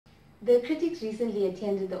The critics recently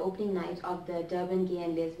attended the opening night of the Durban Gay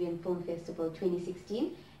and Lesbian Film Festival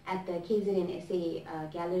 2016 at the KZN SA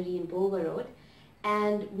Gallery in Bulwer Road,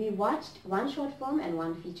 and we watched one short film and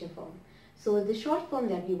one feature film. So the short film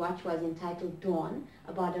that we watched was entitled Dawn,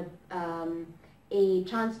 about a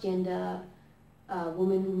transgender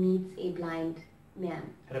woman who meets a blind man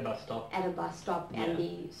at a bus stop. At a bus stop, yeah. And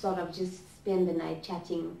they sort of just spend the night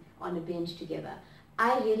chatting on a bench together.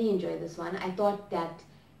 I really enjoyed this one. I thought that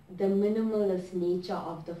the minimalist nature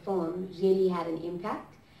of the film really had an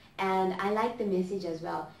impact, and I liked the message as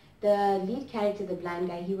well. The lead character, the blind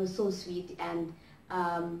guy, he was so sweet, and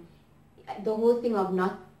the whole thing of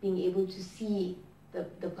not being able to see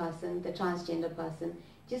the person, the transgender person,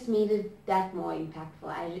 just made it that more impactful.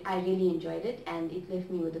 I really enjoyed it, and it left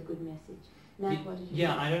me with a good message. Matt, what did you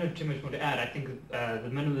think? I don't have too much more to add. I think the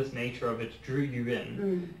minimalist nature of it drew you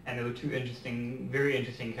in, and there were two very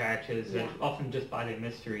interesting characters that often just by their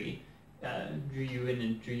mystery drew you in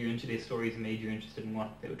and drew you into their stories and made you interested in what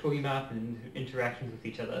they were talking about and interactions with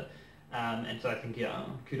each other. And so I think,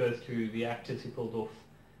 kudos to the actors who pulled off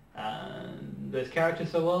those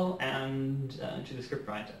characters so well, and to the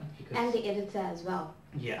scriptwriter. And the editor as well.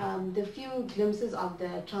 Yeah. The few glimpses of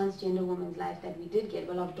the transgender woman's life that we did get,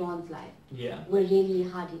 well, of Dawn's life, yeah, were really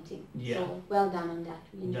hard-hitting. Yeah. So well done on that.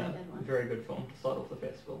 We enjoyed that one. Very good film to start off the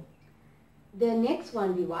festival. The next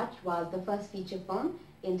one we watched was the first feature film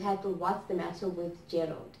entitled What's the Matter with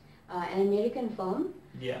Gerald? An American film.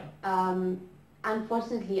 Yeah.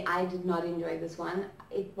 Unfortunately, I did not enjoy this one.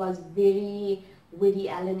 It was very Woody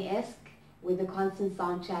Allen-esque, with the constant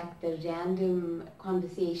soundtrack, the random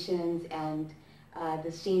conversations, and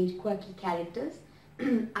the strange, quirky characters.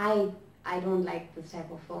 I don't like this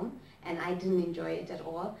type of film, and I didn't enjoy it at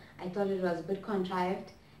all. I thought it was a bit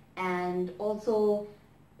contrived, and also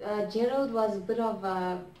Gerald was a bit of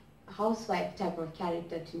a housewife type of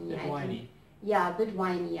character to me. A bit whiny. Yeah, a bit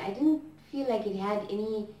whiny. I didn't feel like it had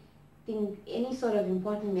any sort of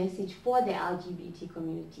important message for the LGBT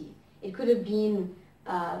community. It could have been,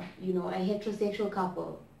 a heterosexual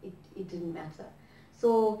couple. It didn't matter.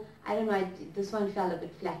 So, I don't know, this one fell a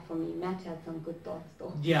bit flat for me. Matt had some good thoughts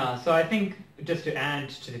though. Yeah, so I think, just to add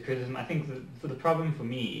to the criticism, I think the problem for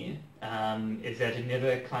me is that it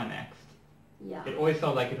never climaxed. Yeah. It always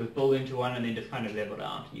felt like it was building to one and then just kind of leveled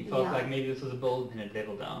out. You felt like maybe this was a build and it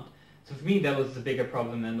leveled out. So for me, that was the bigger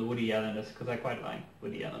problem than the Woody Allen-ness, because I quite like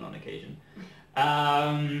Woody Allen on occasion.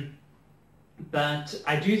 But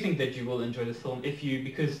I do think that you will enjoy this film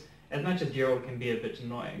because as much as Gerald can be a bit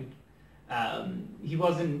annoying, he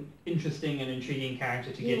was an interesting and intriguing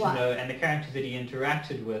character to get to know, and the characters that he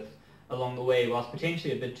interacted with along the way, whilst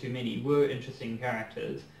potentially a bit too many, were interesting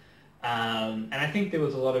characters. And I think there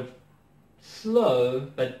was a lot of slow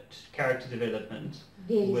but character development.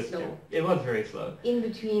 Very slow. It was very slow. In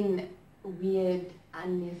between weird,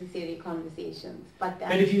 unnecessary conversations. But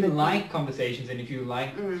if you like conversations and if you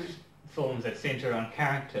like films that center on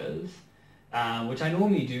characters, which I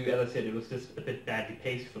normally do, as I said, it was just a bit badly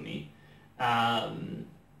paced for me,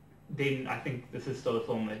 then I think this is still a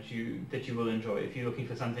film that you will enjoy. If you're looking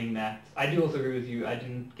for something that... I do also agree with you, I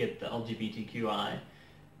didn't get the LGBTQI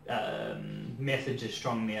message as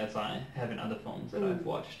strongly as I have in other films that I've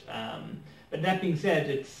watched. But that being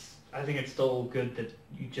said, I think it's still good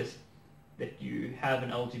that you have an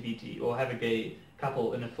LGBT or have a gay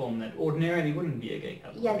couple in a film that ordinarily wouldn't be a gay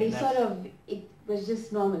couple. Yeah, it was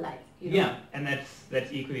just normalized. Yeah, and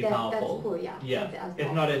that's equally powerful. That's cool, yeah. Yeah,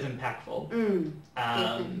 it's not as impactful.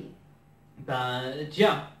 Definitely. But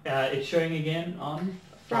yeah, it's showing again on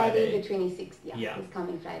Friday the 26th. Yeah, it's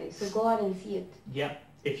coming Friday. So go out and see it. Yeah.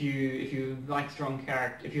 If you like strong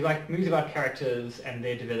character, if you like movies about characters and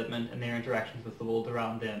their development and their interactions with the world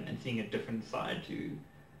around them and seeing a different side to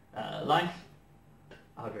life,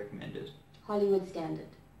 I would recommend it. Hollywood standard,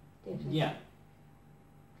 definitely. Yeah.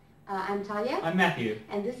 I'm Talia. I'm Matthew.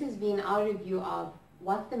 And this has been our review of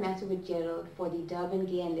What's the Matter with Gerald for the Durban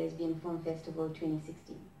Gay and Lesbian Film Festival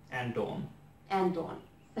 2016. And Dawn. And Dawn.